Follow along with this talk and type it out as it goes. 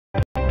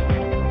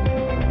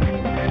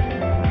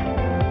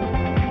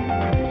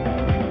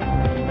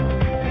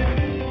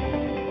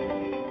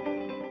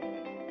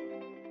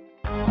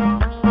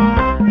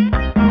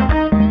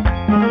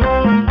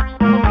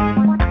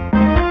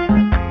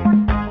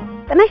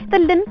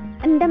ይስጥልን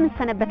እንደምን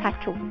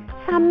ሰነበታችሁ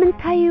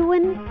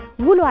ሳምንታዊውን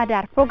ውሎ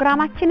አዳር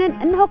ፕሮግራማችንን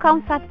እነሆ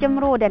ካሁን ሰዓት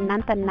ጀምሮ ወደ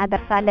እናንተ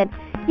እናደርሳለን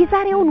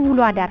የዛሬውን ውሎ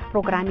አዳር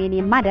ፕሮግራሜን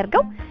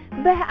የማደርገው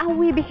በአዊ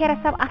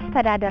ብሔረሰብ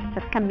አስተዳደር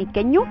ስር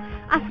ከሚገኙ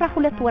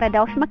 12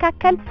 ወረዳዎች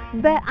መካከል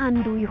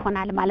በአንዱ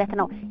ይሆናል ማለት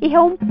ነው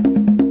ይሄውም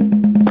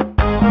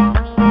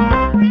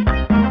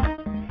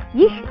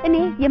ይህ እኔ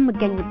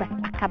የምገኝበት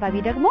አካባቢ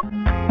ደግሞ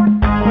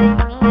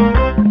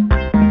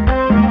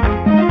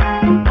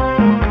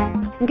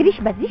እንግዲህ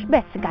በዚህ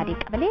በስጋዴ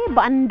ቀበሌ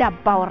በአንድ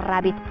አባወራ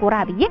ቤት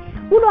ጎራብዬ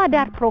ውሎ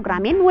አዳር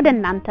ፕሮግራሜን ወደ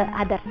እናንተ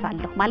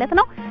አደርሳለሁ ማለት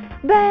ነው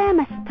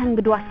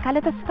በመስተንግዶ አስካለ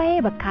ተስፋዬ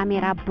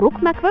በካሜራ ብሩክ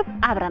መክበብ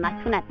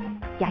አብረናችሁ ነን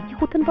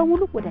ያየሁትን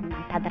በሙሉ ወደ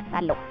እናንተ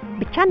አደርሳለሁ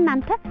ብቻ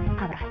እናንተ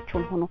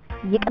አብራችሁን ሆኖ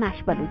ይቅናሽ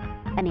በሉኝ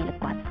እኔ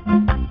ልጓዝ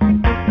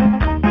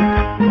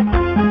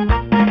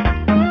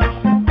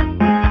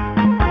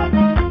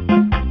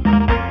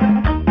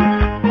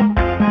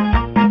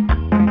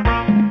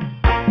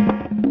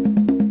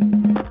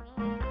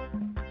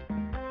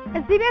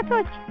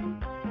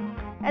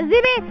እዚህ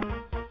ቤት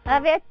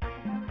አቤት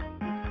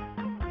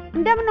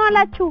እንደምን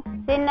ዋላችሁ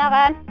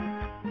ሲናጋን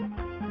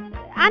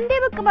አንዴ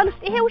ብቅ በሉስ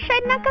ይሄ ውሻ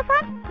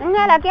ይናከሳል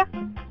እንጋላቂያ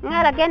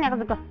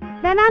ያግዝጋ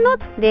ደህና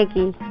ኖት ደቂ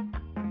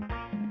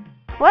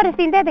ወርስ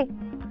እንዴት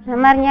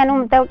አማርኛ ነው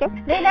የምታውቂው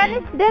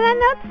ደህና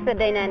ኖት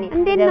ደህና ነኝ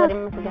እንዴት ነው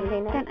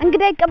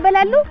እንግዳ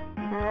ይቀበላሉ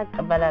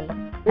እቀበላለሁ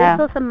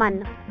እሱ ስማን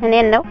ነው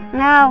እኔን ነው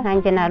አዎ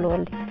አንችን አሉ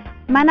ወልዴ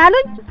ማን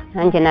አሉኝ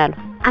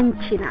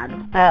አንችን አሉ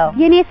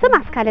የኔ ስም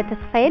አስካለ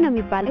ተስፋዬ ነው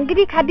የሚባለው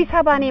እንግዲህ ከአዲስ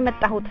አበባ ነው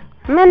የመጣሁት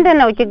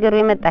ምንድነው ችግሩ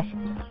የመጣሽ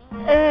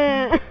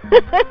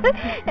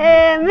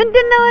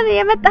ምንድነው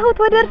የመጣሁት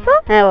ወደ እርሶ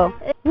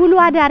ውሎ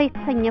አዳር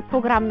የተሰኘ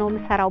ፕሮግራም ነው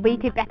የምሰራው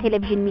በኢትዮጵያ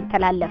ቴሌቪዥን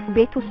የሚተላለፍ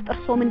ቤት ውስጥ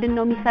እርሶ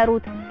ምንድነው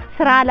የሚሰሩት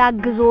ስራ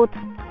ላግዞት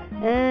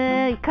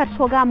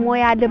ከርሶ ጋር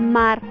ሞያ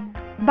ልማር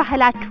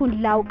ባህላችሁን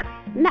ላውቅ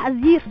እና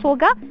እዚህ እርሶ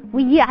ጋር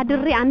ውዬ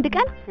አድሬ አንድ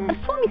ቀን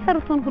እርሶ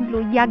የሚሰሩትን ሁሉ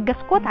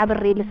ያገስኮት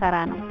አብሬ ልሰራ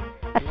ነው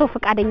እርሶ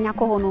ፈቃደኛ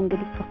ከሆኑ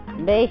እንግዲህ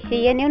በእሺ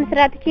የኔውን ስራ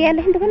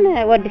ትችያለሽ እንደሆነ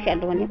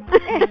ወድሻለሁ እኔ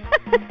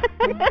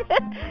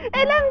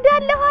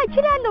እለምዳለሁ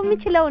እችላለሁ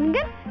ምችለውን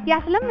ግን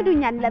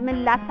ያስለምዱኛል ለምን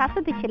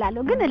ላሳስት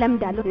እችላለሁ ግን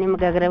እለምዳለሁ እኔ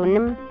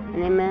መጋግረውንም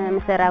እኔ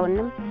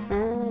መሰራውንም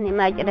እኔ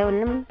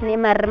ማጭደውንም እኔ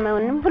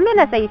ማርመውንም ሁሉ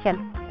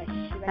ላሳይሻለሁ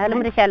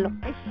አልምርሻለሁ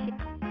እሺ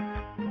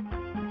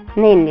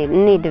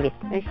ነይ ድቤት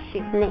እሺ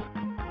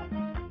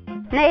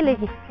ነይ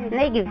ልጅ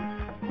ነይ ግቢ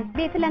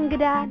ቤት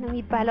ለእንግዳ ነው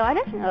የሚባለው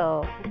አይደል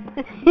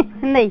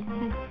ነይ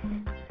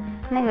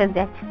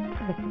በዛች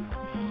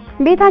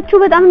ቤታችሁ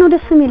በጣም ነው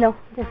ደስ የሚለው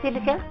ደስ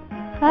ይልሻል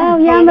አዎ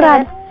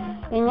ያምራል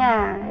እኛ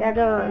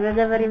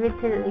የገበሬ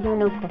ቤት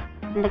ይሁን እኮ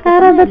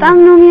ኧረ በጣም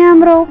ነው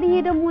የሚያምረው ይሄ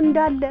ደግሞ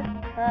እንዳለ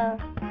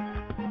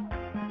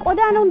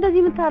ቆዳ ነው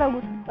እንደዚህ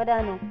የምታረጉት ቆዳ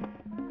ነው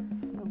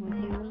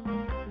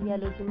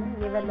ያለውም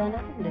የበላና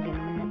እንደገና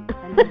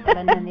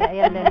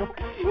ያለለው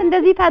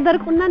እንደዚህ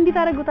ታደርቁና እንዴ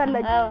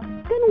ታረጉታላችሁ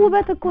ግን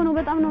ውበት እኮ ነው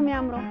በጣም ነው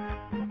የሚያምረው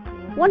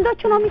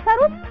ወንዶቹ ነው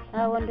የሚሰሩት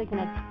ወንዶቹ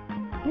ናቸው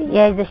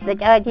ያይዘሽ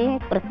ተጫዋቂ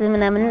ቁርስ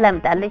ምናምን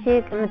ላምጣልሽ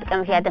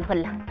ምትቀምሽ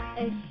ያደፈላ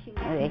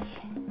እሺ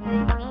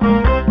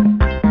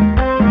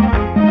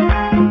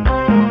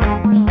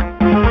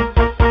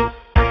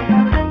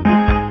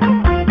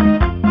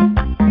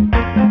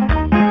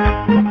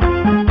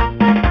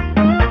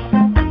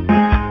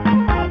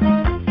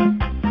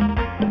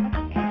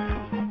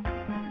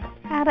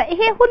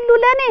ይሄ ሁሉ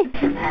ለኔ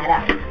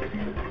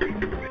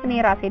እኔ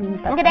ራሴ ነኝ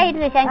እንግዳ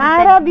ሄድልሽ አንቺ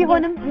አራ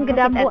ቢሆንም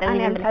እንግዳቦ እኔ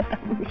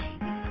አልጣጣም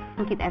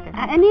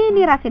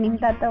እኔ ራሴ ነኝ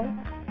የምጣጣው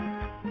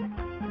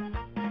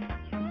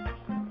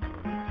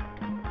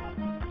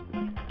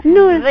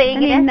ኑ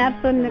እኔና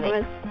እርሶ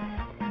እንቅመስ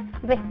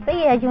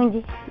በያጁ እንጂ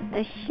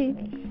እሺ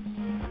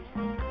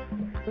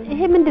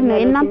ይሄ ምንድነው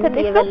እናንተ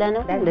ጤፍ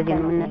ነው እንደዚህ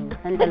ነው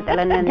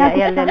እንጠልጠለን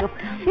ያለነው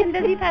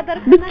እንደዚህ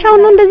ታደርኩ ብቻው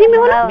ነው እንደዚህ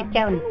የሚሆነው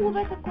ብቻው ነው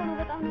ውበት እኮ ነው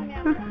በጣም ነው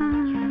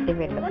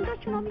የሚያምረው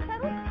ወንዶቹ ነው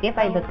የሚሰሩት ጤፍ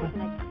አይበቅም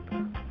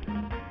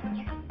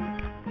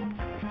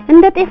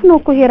እንደ ጤፍ ነው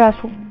እኮ ይሄ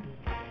ራሱ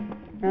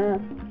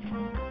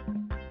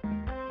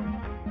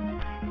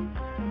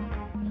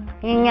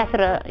የኛ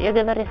ስራ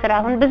የገበሬ ስራ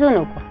አሁን ብዙ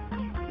ነው እኮ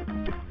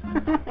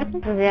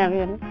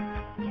እግዚአብሔር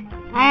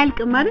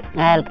አያልቅም አይደል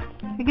አያልቅም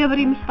የገበሬ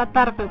ሚስት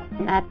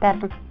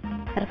አታርፍም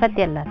እርፈት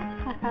ያላት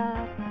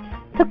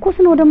ትኩስ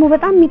ነው ደግሞ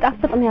በጣም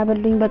የሚጣፍጥ ነው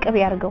ያበሉኝ በቅቤ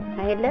አርገው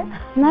አይደለ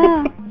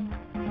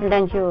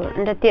እንዳንቺ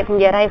እንደ ጤፍ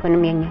እንጀራ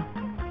አይሆንም የኛው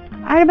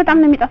አይ በጣም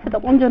ነው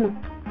የሚጣፍጠው ቆንጆ ነው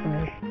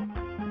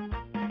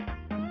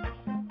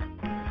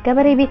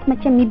ገበሬ ቤት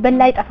መቼም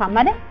የሚበላ አይጠፋም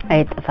ማለት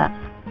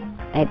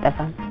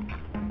አይጠፋም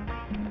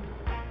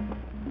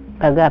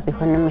በጋብ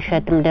ይሆንም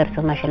ሸትም ደርሶ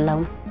ማሽላው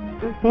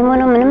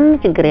የሚሞነው ምንም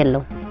ችግር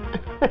የለው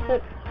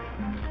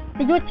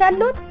ልጆች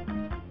አሉት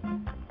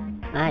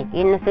አይ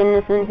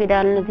እነሱን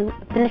ፊዳል ነው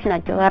ትንሽ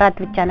ናቸው አራት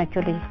ብቻ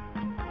ናቸው ልጅ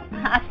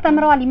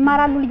አስተምረዋል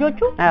ይማራሉ ልጆቹ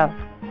አዎ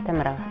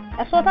አስተምረዋል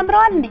እርሶ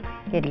ተምረዋል እንዴ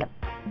የለም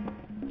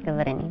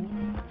ገበሬ ነኝ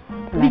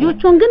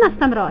ልጆቹን ግን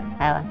አስተምረዋል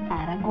አዎ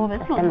አረ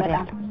ጎበዝ ነው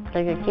በጣም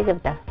ልጆች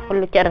ይገብታ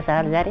ሁሉ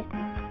ጨርሰዋል ዛሬ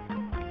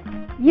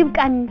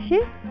ይብቃኝ እሺ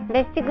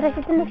ለችግረሽ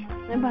ትንሽ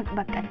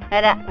በቃ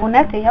አዳ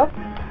እውነት ይሄው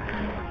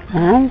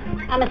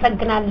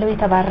አመሰግናለሁ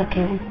የተባረከ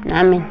ይሁን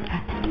አሜን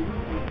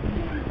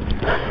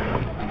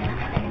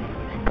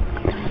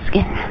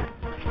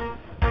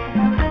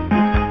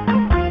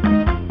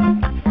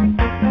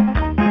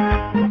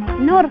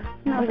ኖር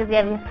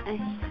እግዚአብሔር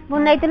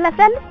ቡና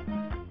ይጥላሳል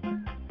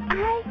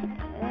አይ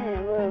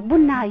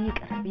ቡና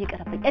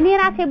ይቀርብኝ እኔ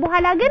ራሴ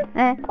በኋላ ግን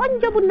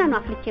ቆንጆ ቡና ነው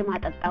አፍልቼ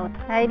ማጠጣውት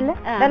አይደለ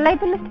በላይ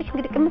ትልስጥሽ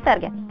እንግዲህ ቅምጥ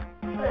አርጋት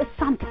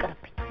እሷም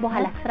ትቀርብኝ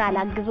በኋላ ስራ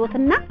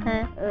ላግዞትና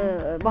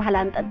በኋላ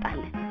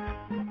እንጠጣለን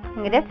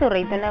እንግዲህ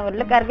ሱሪቱን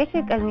ወልቅ አርገሽ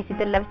ቀሚስ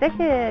ትለብሰሽ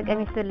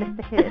ቀሚስ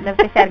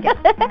ለብሰሽ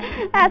አርጋት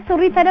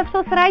ሱሪ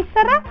ተለብሶ ስራ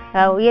ይሰራ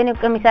አው የኔ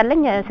ቀሚስ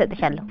አለኝ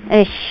ሰጥሻለሁ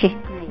እሺ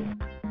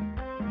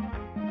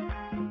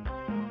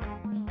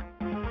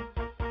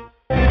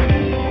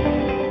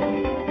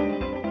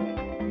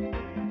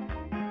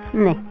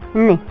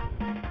ነይ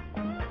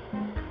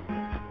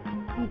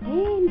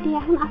እንዴ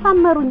አሁን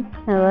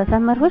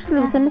አሳመሩሽ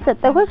ልብስን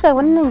ሰጠሁሽ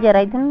አሁን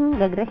እንጀራይቱን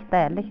ጋግረሽ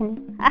ታያለሽ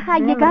አሃ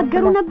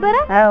እየጋገሩ ነበር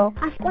አዎ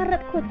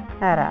አስቆረጥኩት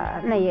አራ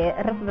ነይ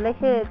እርፍ ብለሽ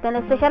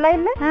ተነስተሻል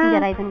አይደል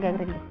እንጀራይቱን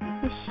ጋግረልኝ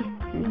እሺ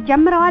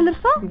ጀምረዋል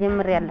እርሶ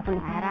ጀምሬያለሁ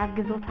አራ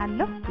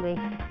አግዞታለሁ ወይ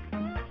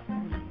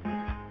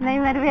ነይ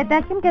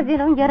መርቤታችን ከዚህ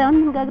ነው እንጀራውን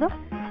እንጋግረው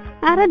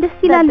አረ ደስ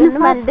ይላል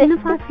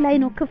ንፋስ ላይ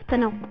ነው ክፍት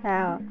ነው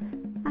አዎ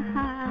አሃ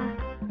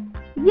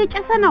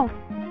እየጨሰ ነው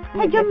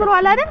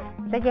ተጀምሯል አይደል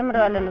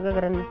ተጀምሯል ነው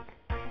ጋግረን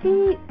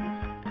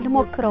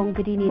ልሞክረው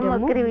እንግዲህ እኔ ደግሞ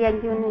ሞክሪው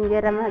ያንቺውን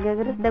እንጀራ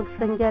ማጋገር ደብስ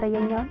እንጀራ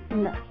ያኛው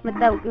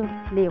መጣውቂው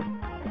ሌው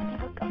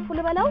በቃ ፉል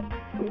በላው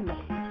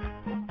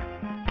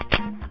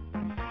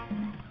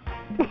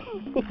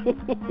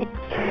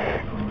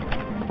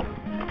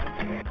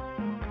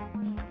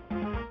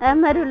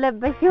አመሩ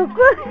ለበሽው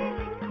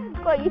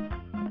ቆይ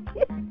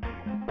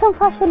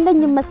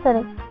ተንፋሽልኝ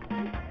መሰለኝ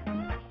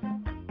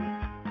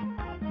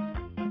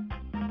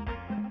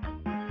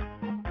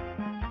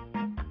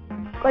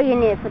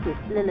ቆይኔ ፍትስ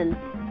ለለለ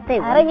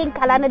አረ ይሄን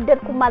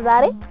ካላነደድኩማ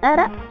ዛሬ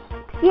አረ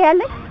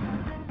ያለሽ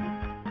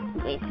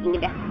ወይስ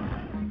እንግዳ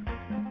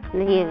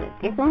ለይ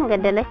ጤቱን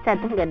ገደለሽ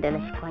ታቱን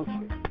ገደለሽ ቆንጆ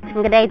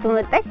እንግዳይቱ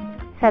መጣሽ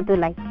ሳቱ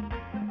ላይ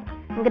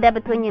እንግዳ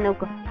ብትሆኚ ነው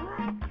እኮ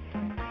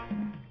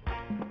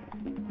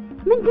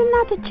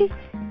ምንድናት እቺ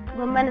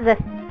ጎመን ዘር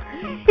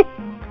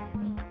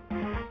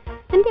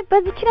እንዴ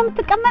በዚህ ነው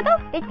የምትቀመጠው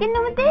እቺ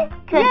ነው እንዴ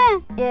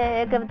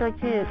የከብቶች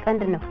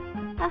ቀንድ ነው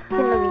አሃ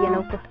ነው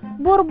ብየነው እኮ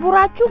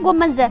ቦርቡራችሁ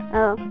ጎመን ዘር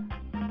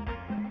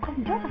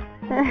ቆንጆ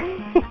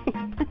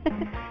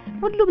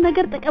ሁሉም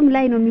ነገር ጥቅም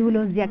ላይ ነው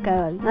የሚውለው እዚህ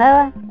አካባቢ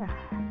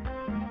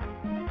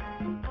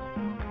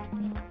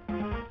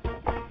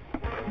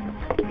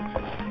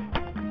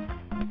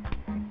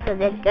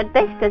ከዚህ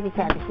ቀጥተሽ ከዚህ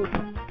ታለሽ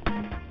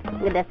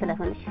እንግዳ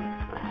ስለሆነሽ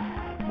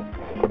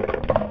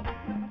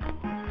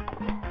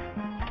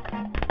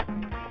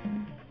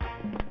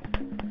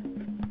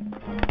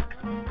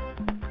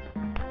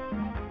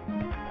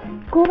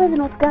ጎበዝ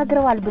ነው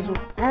ተጋግረዋል ብዙ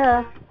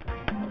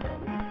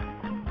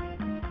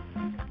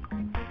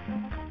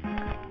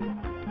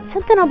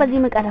ስንት ነው በዚህ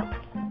መቀለው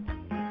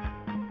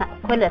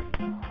ሁለት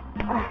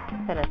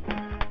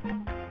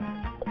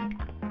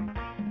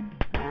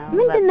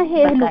ምንድነው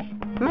ይሄ እህሉ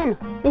ምን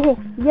ይሄ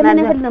የምን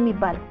እህል ነው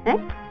የሚባለው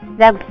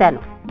ዳጉሳ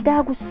ነው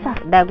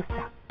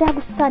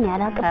ዳጉሳ ነው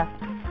ያላቀ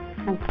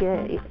አንቺ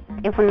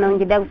የፉን ነው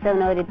እንጂ ዳጉሳ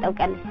ነው ወደ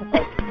ታውቃለሽ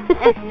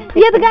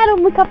የት ጋር ነው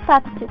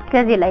የምከፍታት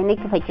ከዚህ ላይ ነው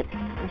ከፈጭ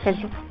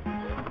እሺ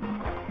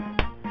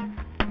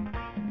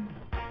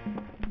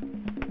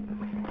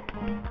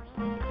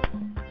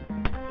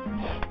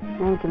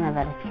አንቺ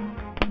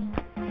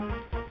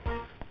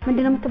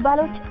ምንድነው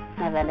የምትባለው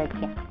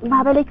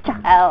ማበለቻ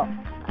አዎ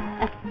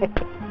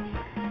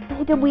ይሄ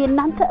ደግሞ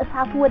የእናንተ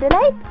እሳቱ ወደ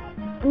ላይ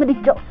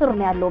ምድጃው ስር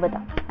ነው ያለው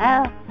በጣም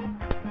አዎ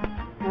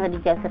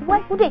ምድጃው ስር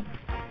ወይ ጉዴ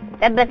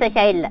ጠበሰሽ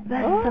አይደለ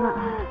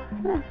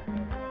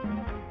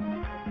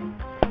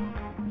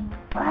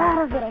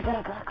ገራ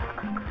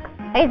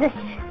አይዘሽ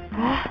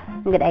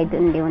እንግዲህ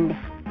እንደው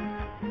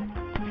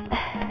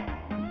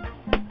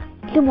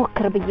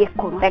ልሞክር ብዬ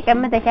እኮ ነው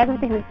ተቀምጠሽ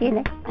አግብተሽ ምትይ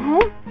ነኝ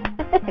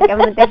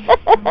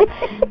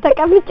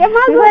ተቀምጬ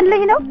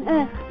ማዝወልኝ ነው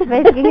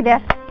በእንግዳ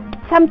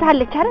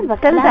ሰምታለች አይደል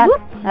በከላዱ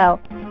አዎ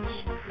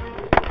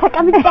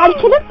ተቀምጬ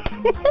አልችልም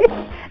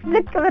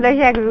ዝቅ ብለሽ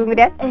አግቢው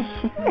እንግዲህ እሺ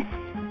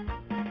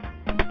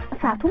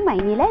እሳቱም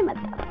አይኔ ላይ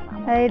መጣ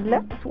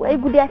አይደለም ወይ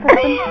ጉድ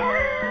ያፈጥም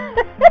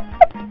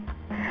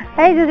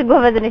አይዞሽ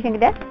ጎበዝ ነሽ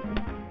እንግዲህ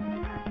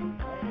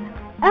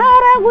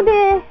ኧረ ጉዴ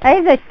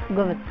አይዞሽ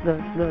ጎበዝ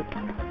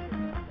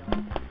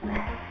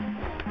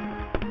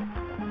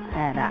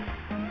ኧረ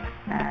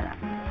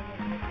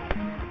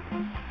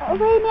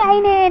ወይኔ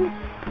አይኔን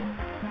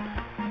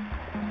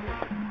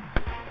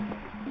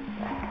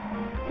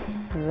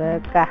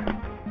በቃ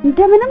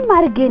እንደምንም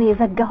አድርጌ ነው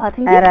የዘጋኋት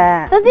እንጂ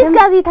እዚህ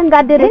ጋር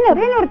ተንጋደደኝ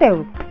ነው ተይው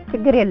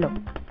ችግር የለው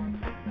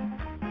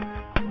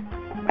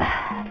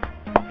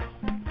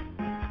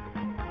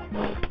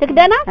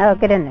ትክደና አዎ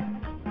ከደና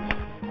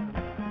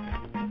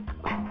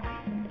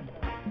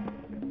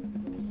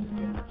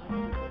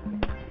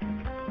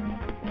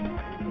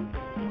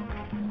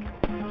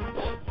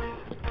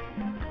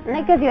እኔ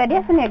ከዚህ ወዲያ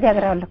ስነ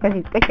ያጋግራለሁ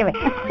ከዚህ ቁጭ በይ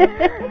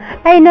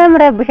አይኔ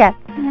ያምረብሻል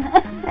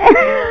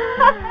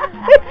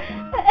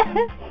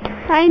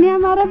አይኔ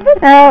ያማረብሽ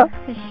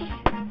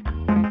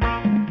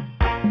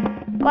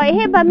ቆይ ይሄ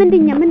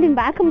ምንድን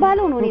በአክም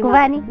ባለው ነው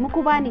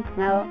ሙኩባኒ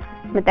አዎ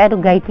ምጣዱ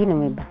ጋይቲ ነው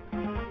የሚባል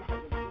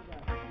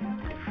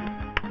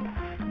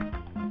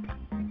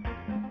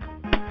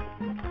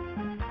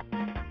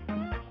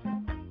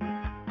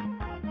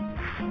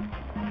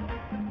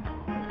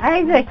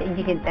አይዞሽ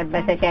እጅሽን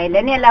ጠበሰሽ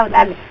አይለኔ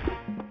ላውጣልሽ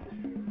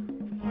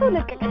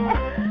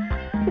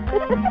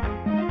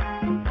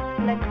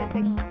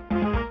ለቀቀኝ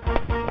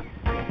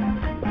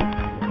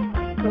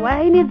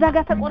ወይኔ እዛ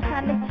ጋር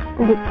ተቆርሳለች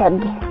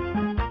እንድታንዴ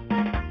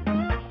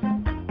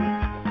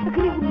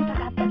እግሬ ሁሉ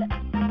ተቃጠለ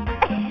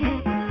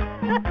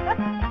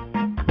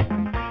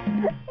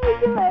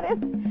እሺ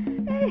ማለት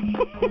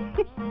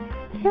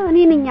እኔ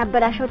ነኝ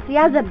አበላሽሁት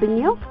ያዘብኝ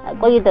ነው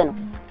ቆይቶ ነው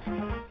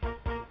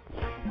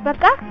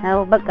በቃ አዎ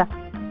በቃ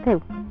ተው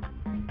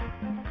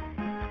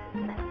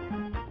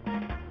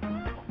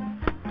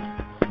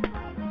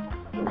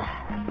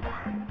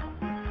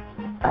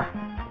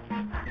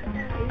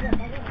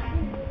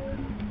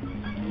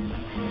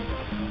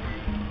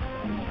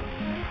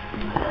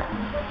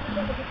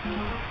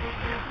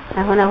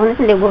አሁን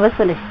እንደ ጎበዝ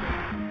ሆነሽ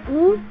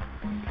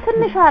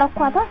ትንሽ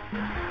አረኳታ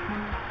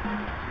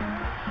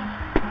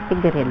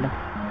ችግር የለም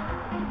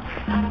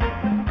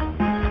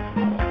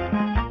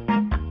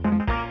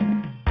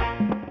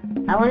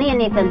አሁን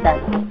የኔ ፈንታ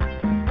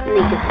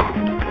ነኝ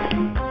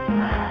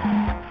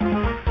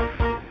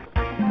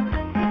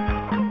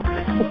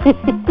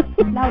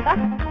ላውጣ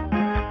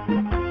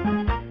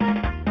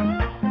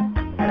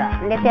አራ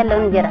እንዴት ያለው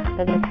እንጀራ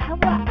ተግረስ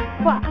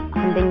ዋ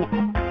አንደኛ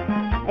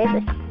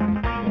አይተሽ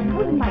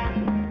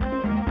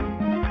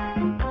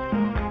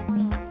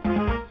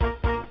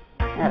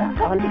አራ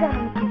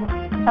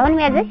አሁን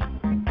የሚያዘሽ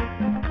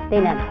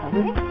ሌላ ነው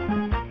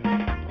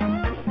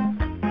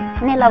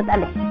እኔ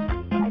ላውጣለሽ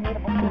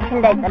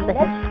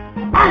እንዳይጠበስሽ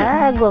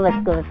ጎበዝ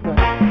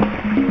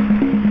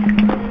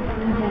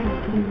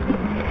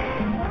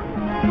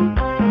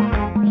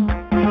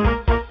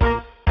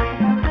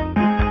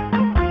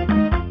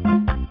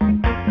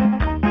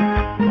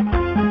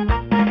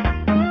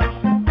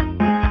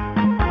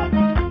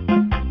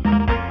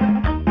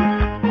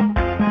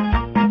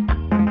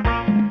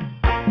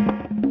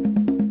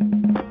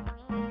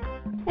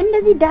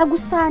እንደዚህ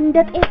ዳጉሳ እንደ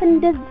ጤፍ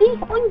እንደዚህ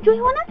ቆንጆ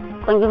ይሆናል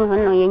ቆንጆ ሆኖ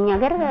ነው የኛ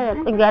ሀገር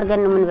ቆንጆ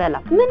አርገን ነው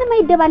የምንበላው ምንም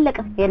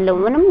አይደባለቅም የለው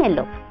ምንም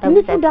የለው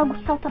ንጹህ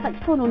ዳጉሳው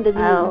ተፈጭቶ ነው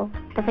እንደዚህ ነው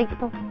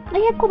ተፈጭቶ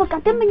ይሄ እኮ በቃ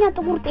ደምኛ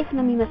ጥቁር ጤፍ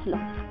ነው የሚመስለው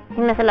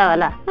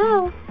አላ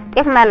አዎ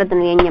ጤፍ ማለት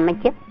ነው የኛ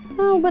መቼ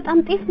አዎ በጣም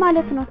ጤፍ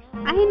ማለት ነው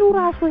አይኑ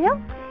ራሱ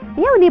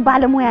ያው እኔ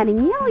ባለሙያ ነኝ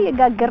ያው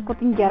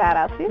የጋገርኩት እንጀራ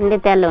ራሱ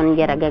እንዴት ያለውን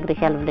እንጀራ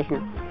ጋግረሻል ብለሽ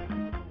ነው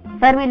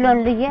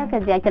ፈርሚሎን ልያ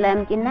ከዚያ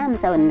አምጪና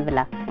ምሳው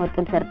እንብላ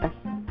ወጡን ሰርተን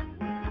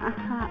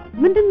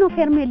ምንድነው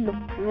ፈርሜሎ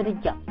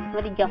ምድጃ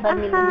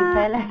ፈርሜሎ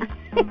ይባላል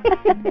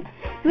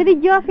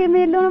ምድጃው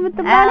ፈርሜሎ ነው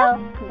የምትባለው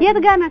የት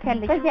ጋር ናት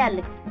ያለች ከዚህ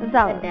አለች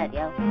እዛው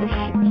ዳዲያው እሺ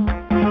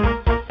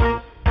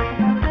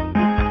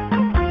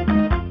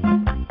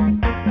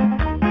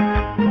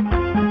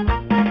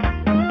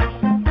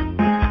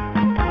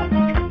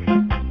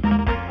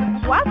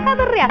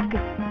ዋካብር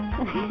ያክል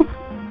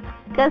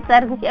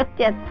ከሰርግ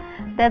ያፍጨት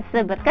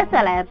ተሰበር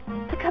ከሰላም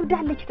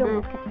ተከብዳለች ደግሞ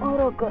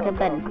ኦሮጎ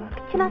ከበን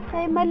ችናት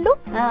ሳይመሉ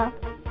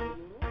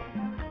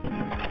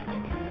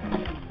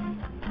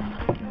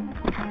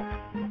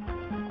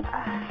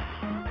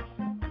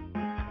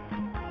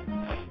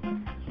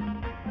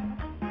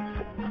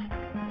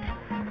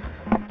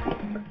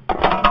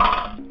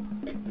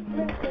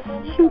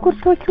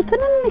ሽንኩርቶቹ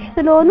ትንንሽ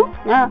ስለሆኑ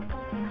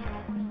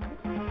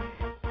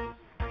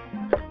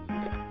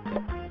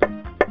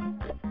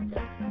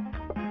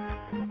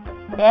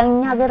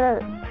የኛ ሀገር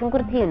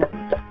ሽንኩርት ይሄ ነው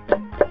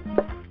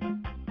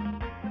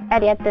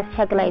ታዲያ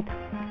ተሸክላይት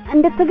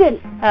እንድትግል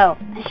አዎ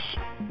እሺ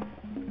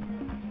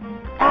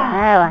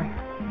አዎ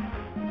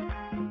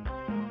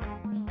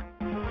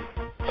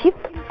ቺፕ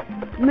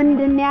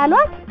ምንድነው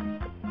ያሏት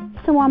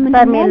ስሟ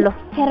ምንድነው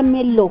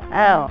ፈርሜሎ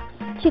አዎ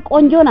እቺ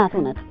ቆንጆ ናት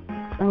እውነት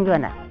ቆንጆ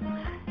ናት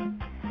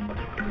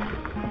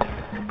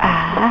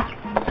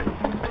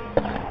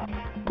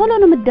ቶሎ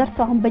ነው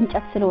የምትደርሰው አሁን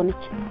በእንጨት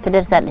ስለሆነች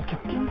ትደርሳለች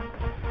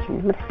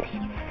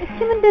እቺ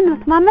ምንድነው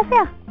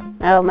ማመሰያ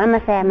አዎ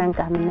ማመሰያ መንካ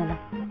ምንለው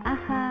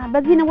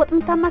በዚህ ነው ወጥ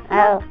ምታማስለው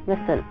አዎ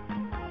መስል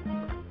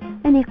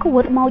እኔ እኮ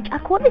ወጥ ማውጫ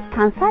ከሆነች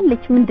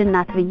ታንሳለች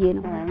ምንድናት ብዬ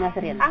ነው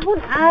ማስሪያ አሁን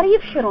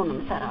አሪፍ ሽሮ ነው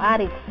የምሰራው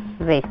አሪፍ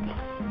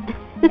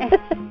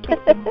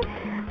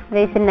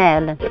ዘይትና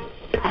ያለን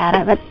አረ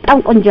በጣም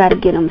ቆንጆ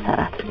አድርጌ ነው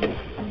የምሰራት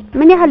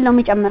ምን ያህል ነው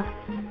የሚጨምረው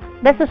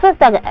በሱ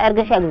 3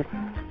 አርገሽ አግዙ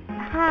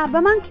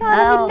በማንኪያ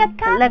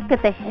ለካ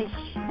ለክተሽ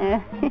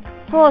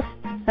 3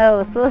 አዎ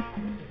 3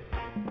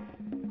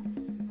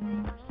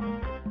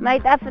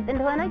 ማይጣፍጥ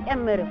እንደሆነ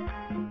ጨምሩ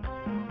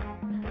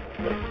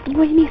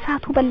ወይኔ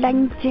ሳቱ በላኝ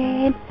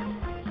ጀን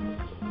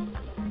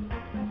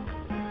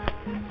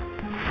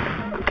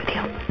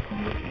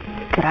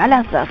ግራ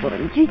ላዛዙር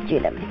እንጂ እጄ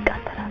ለምን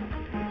ይቃጠላል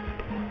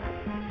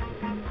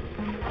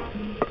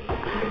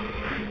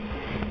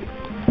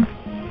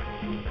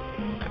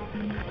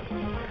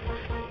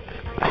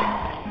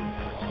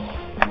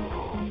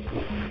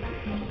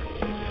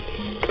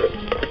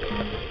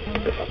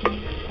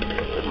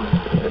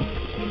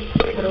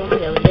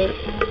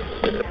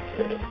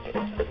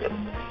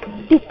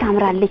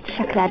ታምራለች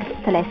ሸክላ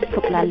ድስት ላይ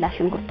ስትቆላላ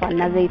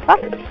ሽንኩርቷና ዘይቷ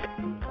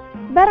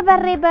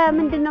በርበሬ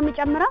በምንድን ነው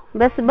የሚጨምረው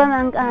በስ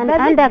በማንቃ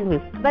አንድ አግቢ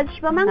በዚህ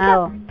በማንቃ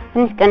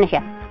ትንሽ ቀንሻ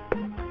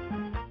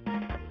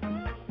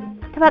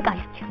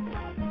ትበቃለች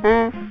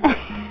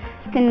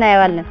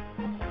እስከናየዋለን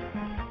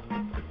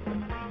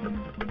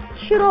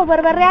ሽሮ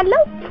በርበሬ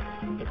ያለው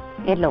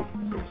የለው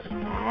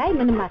አይ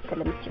ምንም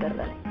አትልም እቺ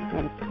በርበሬ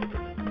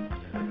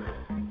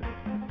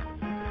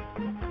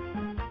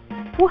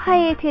ውሃ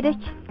የት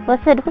ሄደች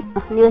ወሰድኩ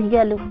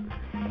ይወስጃለሁ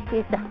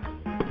ይታ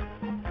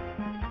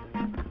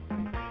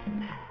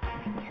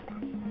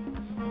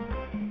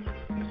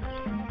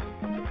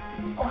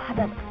ዋዳ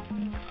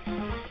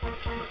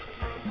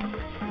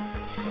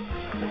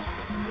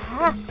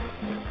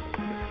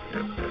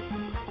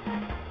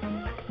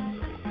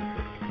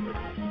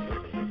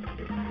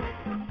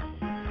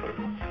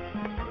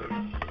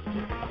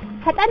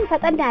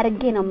ፈጠን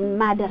አድርጌ ነው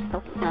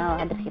ማደርሰው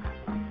አድርሺ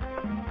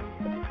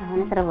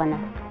አሁን ተረበና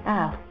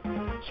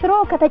ሽሮ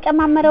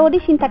ከተጨማመረ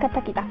ወዲህ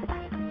ሲንተከተክ ይጣፍጣል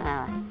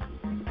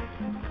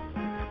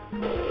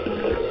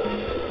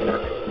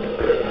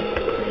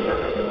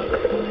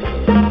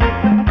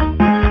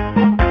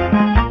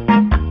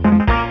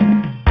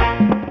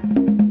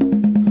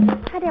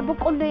ታዲያ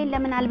በቆሎ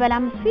ለምን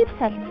አልበላም እሱ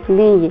ይብሰል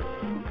እንጂ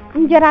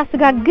እንጀራ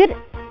ስጋግር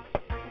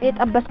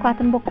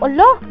የጠበስኳትን በቆሎ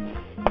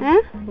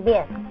ቢያ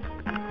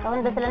አሁን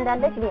በስለ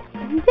እንዳለች ቢያ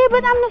እንጂ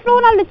በጣም ነው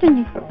ስለሆናለች እንጂ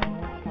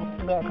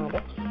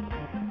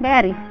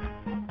ቢያሪ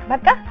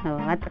በቃ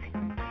አጥፍ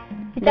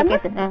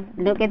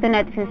ዱቄቱን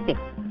አጥፍ እስቲ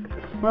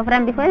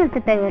ወፍራም ቢሆን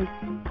ትታየዋል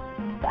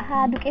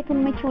ዱቄቱን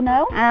ምቹ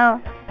ነው አዎ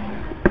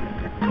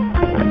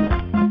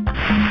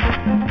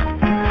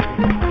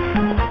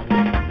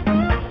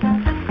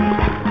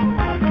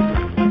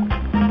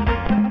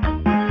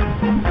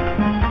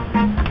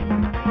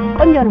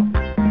ቆንጆ ነው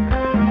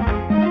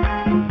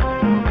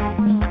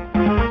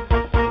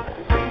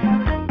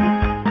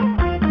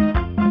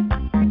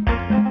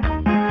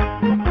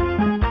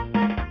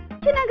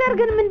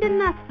ግን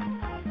ምንድናት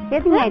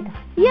የትኛይታ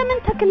የምን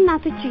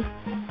ተክልናት እቺ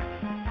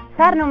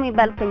ሳር ነው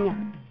የሚባልከኛ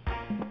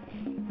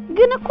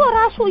ግን እኮ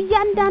ራሱ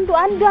እያንዳንዱ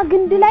አንዷ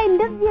ግንድ ላይ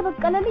እንደዚህ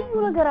የበቀለ ልዩ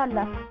ነገር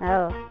አላት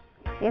አዎ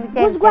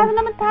ጉዝጓዝ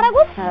ነው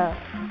የምታረጉት አዎ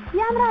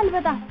ያምራል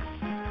በጣም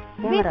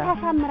ቤት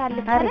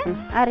ታሳምራለች አይደል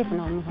አሪፍ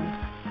ነው የሚሆነው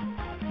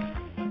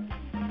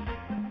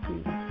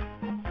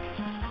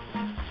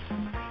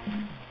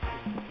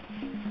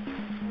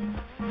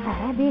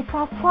ቤቷ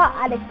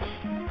አለች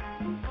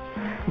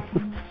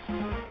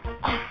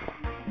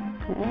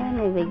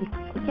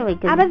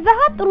አበዛህ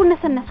ጥሩ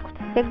ነሰነስኩት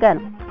ሸጋ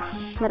ነው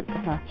ምርጥ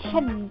ነው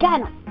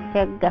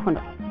ሸጋ ሆኖ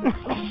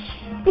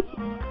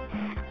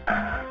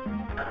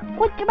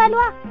ቁጭ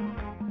በልዋ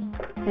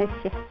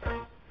እሺ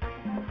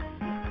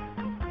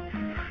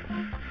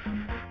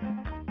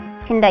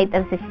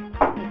እንዳይጠብስሽ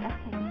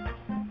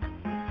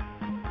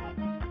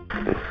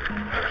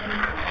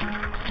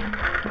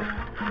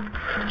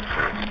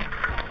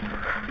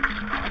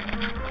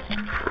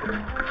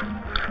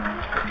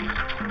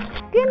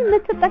ግን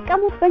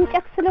የምትጠቀሙት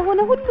በእንጨት ስለሆነ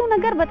ሁሉ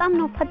ነገር በጣም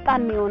ነው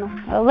ፈጣን የሚሆነው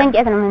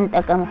በእንጨት ነው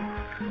የምንጠቀመው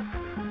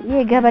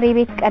ይሄ ገበሬ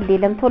ቤት ቀልድ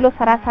የለም ቶሎ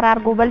ሰራ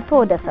አድርጎ በልቶ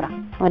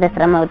ወደ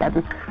ስራ ማውጣት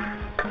ነው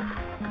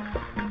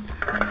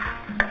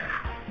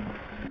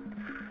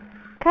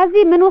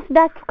ከዚህ ምን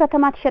ወስዳችሁ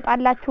ከተማ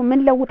ትሸጣላችሁ ምን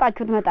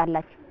ለውጣችሁ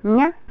ትመጣላችሁ እኛ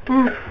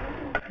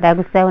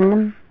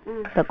ዳጉሳውንም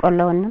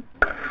በቆሎውንም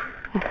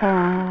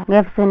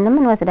ገብስንም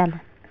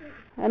እንወስዳለን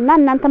እና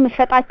እናንተ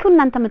ምትሸጣችሁ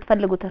እናንተ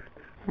የምትፈልጉትን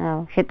አዎ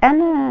ሽጣን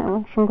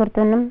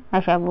ሽንኩርቱንም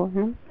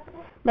አሻቦንም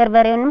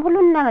በርበሬውንም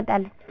ሁሉን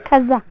እናመጣለን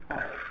ከዛ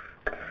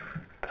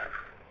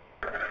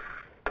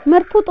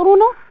ምርቱ ጥሩ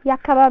ነው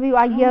ያካባቢው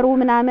አየሩ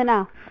ምናምን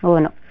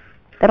ነው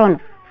ጥሩ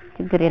ነው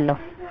ችግር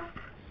የለውም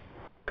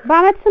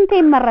በአመት ስንት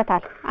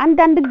ይመረታል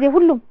አንድ ጊዜ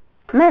ሁሉም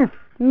ምን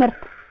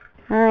ምርት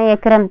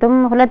የክረምቱም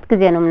ሁለት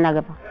ጊዜ ነው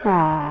የምናገባው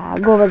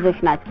ጎበዞች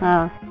ናቸው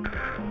አዎ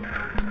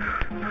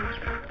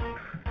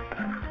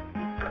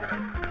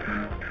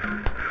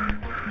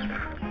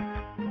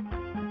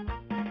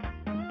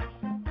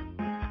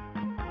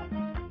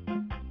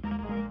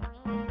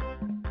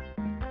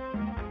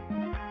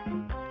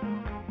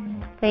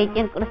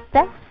ፈይጭን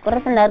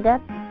ቁርስ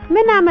እናርጋት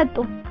ምን አመጡ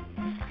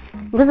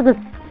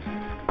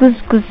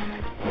ጉዝጉዝ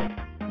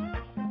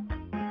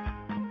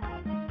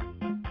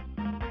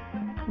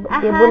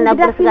የቡና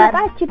ቁርስ ጋር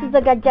ታች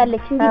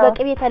ትዘጋጃለች እንዲ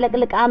በቅቤ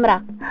ተለቅልቅ አምራ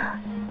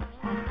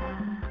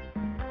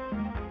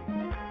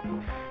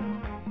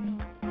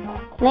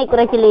ነይ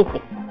ቁረጭልኝ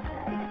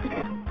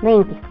ነይ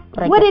እንጂ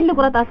ወደ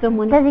ልቁረጣት ደግሞ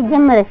ነው ከዚህ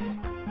ጀመረሽ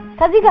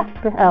ከዚህ ጋር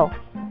አዎ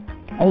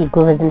አይ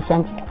ጎበዝ ነሽ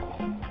አንቺ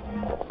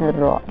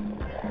ሮ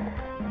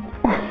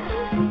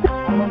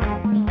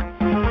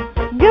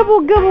ግቡ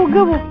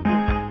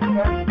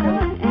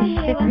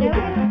እሺ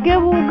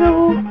ግቡ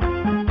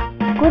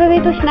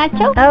ጎረቤቶች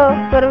ናቸው አዎ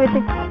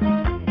ጎረቤቶች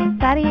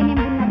ዛሬ የኔን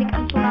ቡና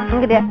ሊቀምጡና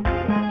እንግዲህ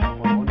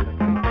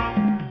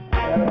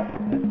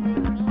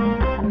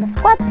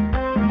አመስኳት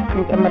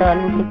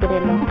እንጨምራለን ችግር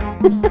የለውም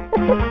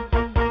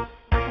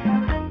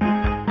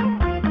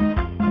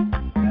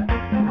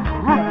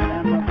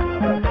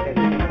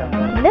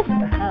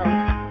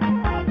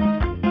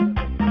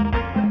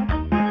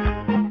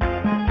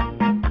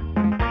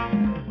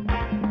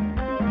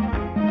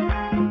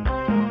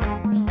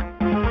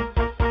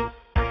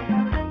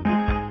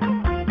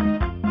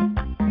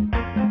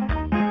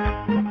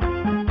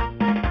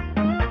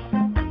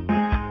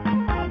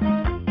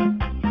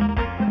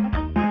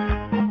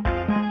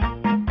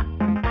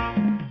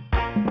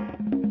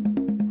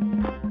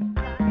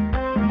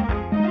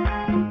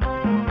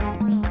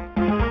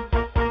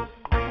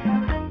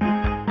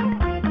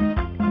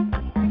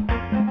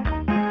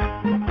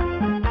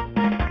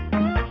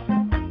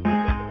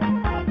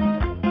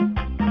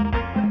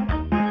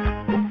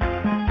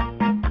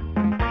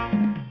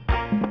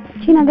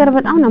እቺ ነገር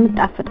በጣም ነው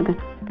የምጣፍጥ ግን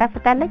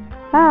ታፍጣለች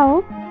አዎ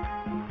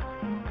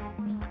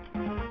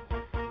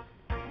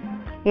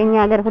የኛ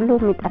ሀገር ሁሉ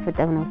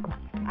የሚጣፍጠው ነው እኮ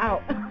አዎ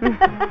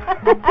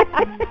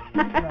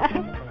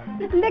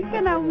ልክ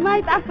ነው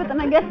ማይጣፍጥ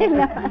ነገር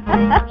የለም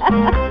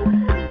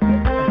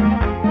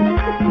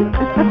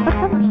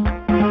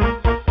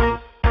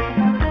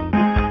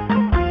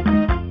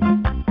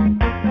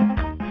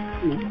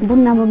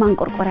ቡና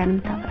በማንቆርቆሪያ ነው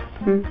የምታፈለው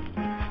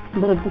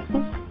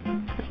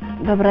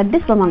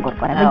በብረድስ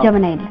በማንቆርቆሪያ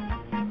በጀበና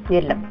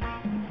የለም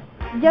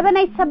ጀበና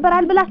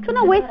ይሰበራል ብላችሁ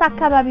ነው ወይስ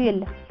አካባቢው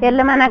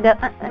የለም አናገ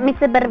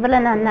የሚሰበር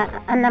ብለን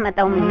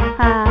አናመጣውም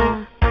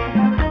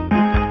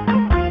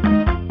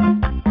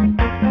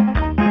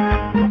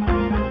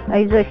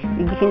አይዞሽ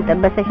እጅሽን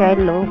ጠበሰሽ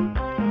አይለው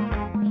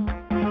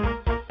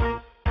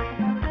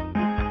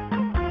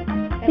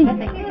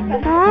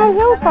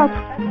ይኸው ሳት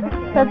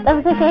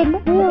ጠበሰሽ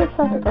አይለው ይኸው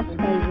ሳት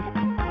ጠበሰሽ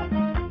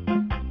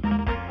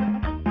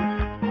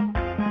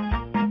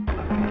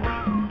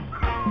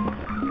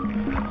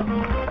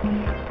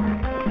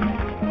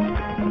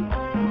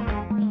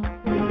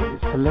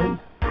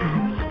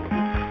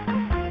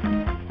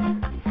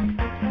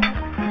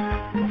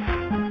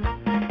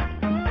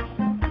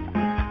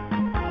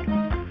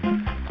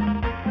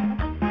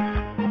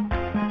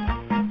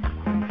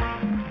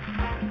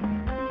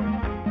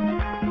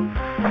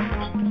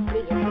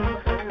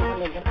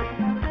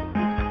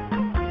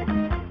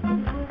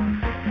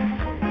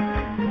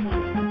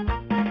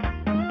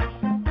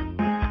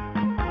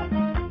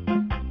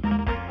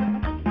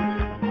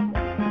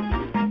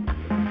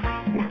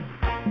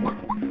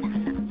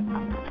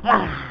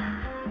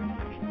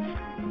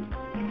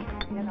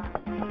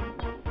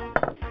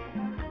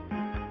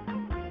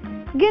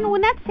ግን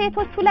እውነት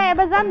ሴቶቹ ላይ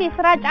ያበዛም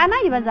የሥራ ጫና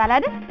ይበዛል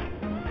አይደል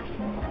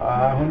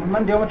አሁንማ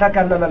እንደው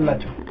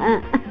ተካለላላችሁ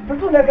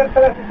ብዙ ነገር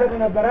ስለተሰሩ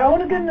ነበር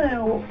አሁን ግን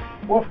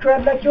ወፍጮ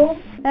ያላቸው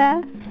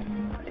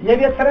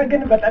የቤት ስራ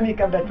ግን በጣም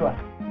ይከብዳቸዋል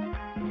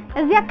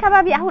እዚህ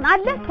አካባቢ አሁን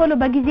አለ ቶሎ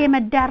በጊዜ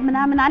መዳር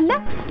ምናምን አለ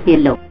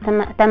የለው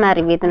ተማሪ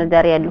ቤት ነው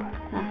ዳር ያሉ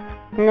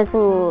እነሱ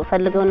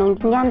ፈልገው ነው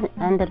እንጂ ያን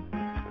አንደር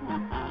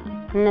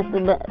እነሱ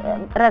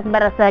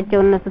በራሳቸው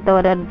እነሱ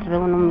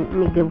ተወዳድረው ነው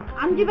የሚገቡ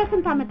አንጂ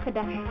በስንት አመት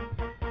ተዳሽ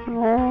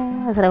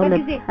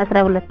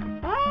 12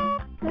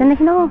 ትንሽ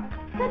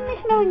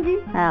ነው እንጂ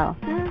አዎ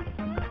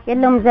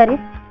የለውም ዛሬ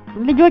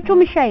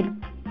ልጆቹም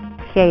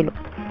ይሻይሉ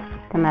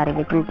ተማሪ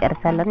ቤት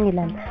እንጨርሳለን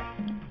ይላል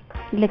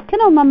ልክ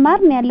ነው መማር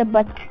ነው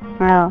ያለባችሁ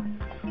አዎ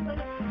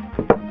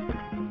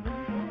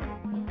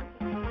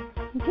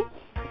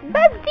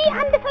በዚህ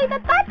አንድ ሰው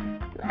ይጠጣል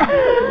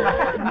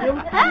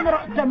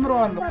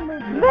ጀምሯል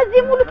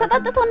በዚህ ሙሉ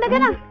ተጠጥቶ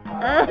እንደገና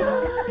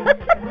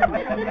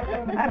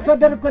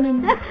አርሶደርኩንም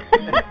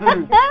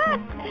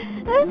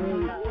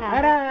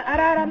አራ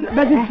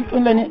በዚህ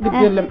ጥለኔ ግድ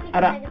የለም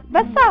አራ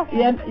በሳው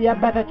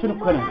ያባታችን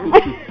እኮ ነው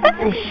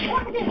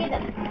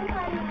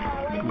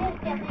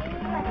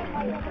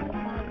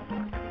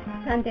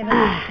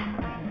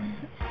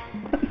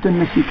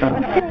ትንሽ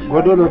ይቀራል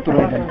ጎዶሎ ጥሩ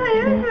አይደለም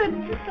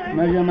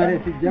መጀመሪያ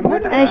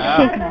ሲጀመር እሺ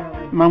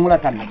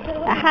ማሙላት አለበት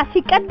አሃ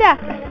ሲቀዳ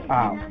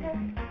አዎ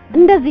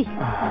እንደዚህ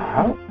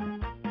አዎ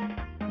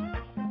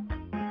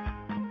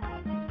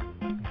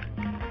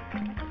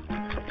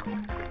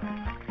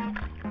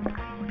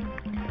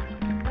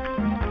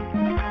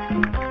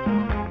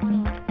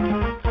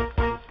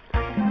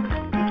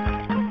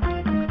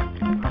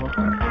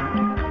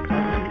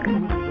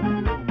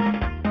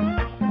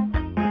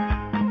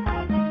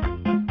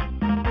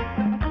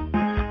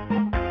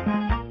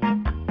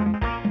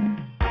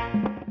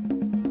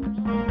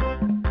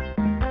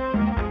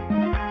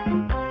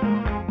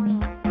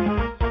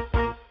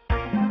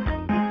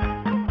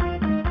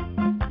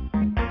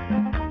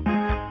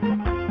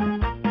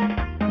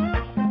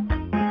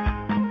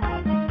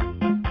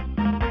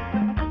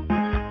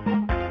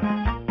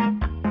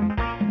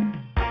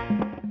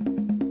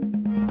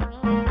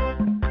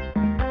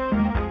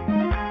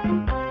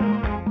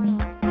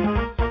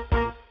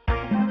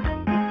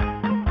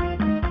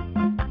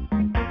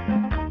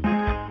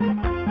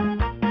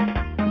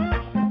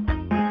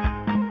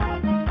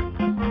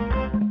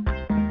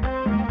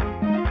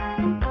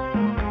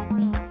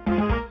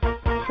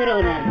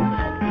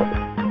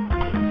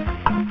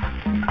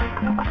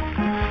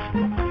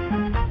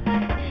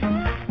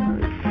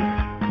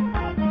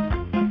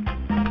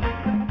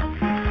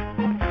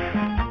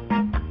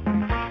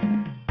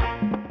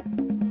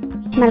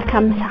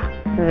መልካም ምሳ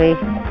ወይ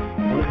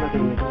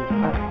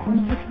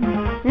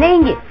ነይ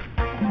እንጂ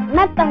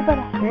መጣሁ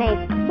በላ ነይ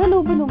ብሉ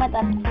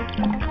መጣሁ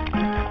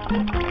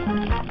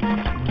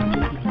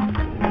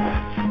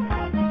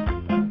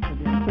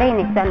ላይ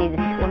ነይ ሳኒ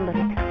ይዘሽ ወንበር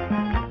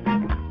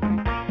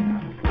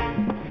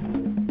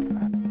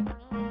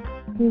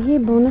ይሄ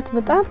በእውነት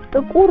በጣም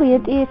ጥቁር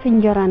የጤፍ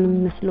እንጀራ ነው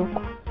የሚመስለው እኮ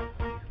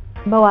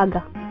በዋጋ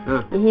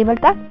ይሄ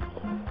ይበልጣል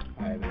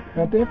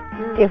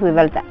ጤፍ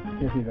ይበልጣል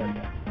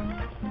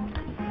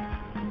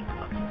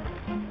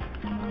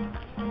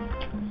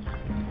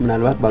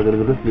ምናልባት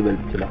በአገልግሎት ሊበልጥ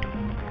ይችላል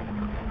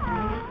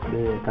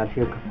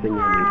ካልሲየም ከፍተኛ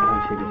ነው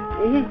ካልሲየም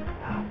ይሄ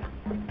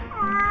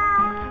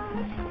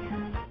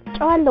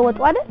ጨዋለ ወጡ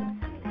አይደል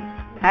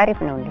አሪፍ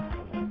ነው እንዴ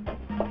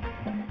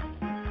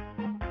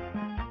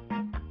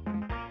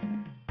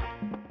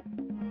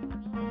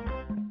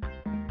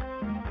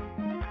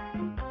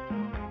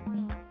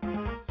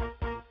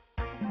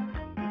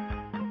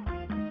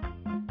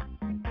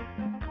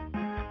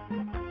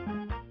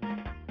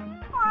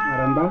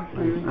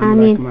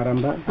አሜን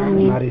ማረምባ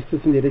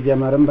ማሪስቱስ እንደደጃ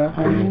ማረምባ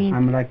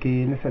አምላኬ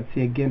ነሰት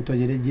ሲገን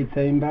ተጀለጅ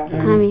ታይምባ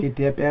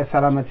ኢትዮጵያ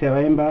ሰላማት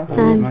ያባይምባ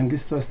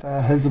መንግስት ወስታ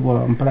ህዝብ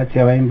ወምፕላት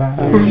ያባይምባ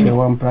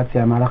ሸዋም ፕላት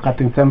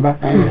ያማላካትን ሰምባ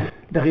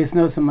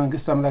ደቂስነው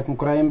መንግስት አምላክ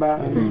እንኩራይምባ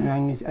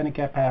አንከ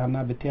ቃያና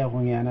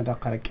በቲያሁን ያና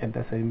ዳቀረቀ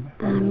ደሰይምባ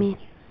አሜን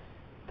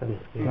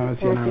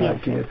ተመስገን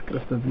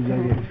ክርስቶስ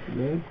እግዚአብሔር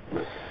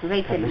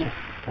ይመስገን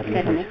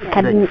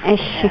ከድን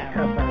እሺ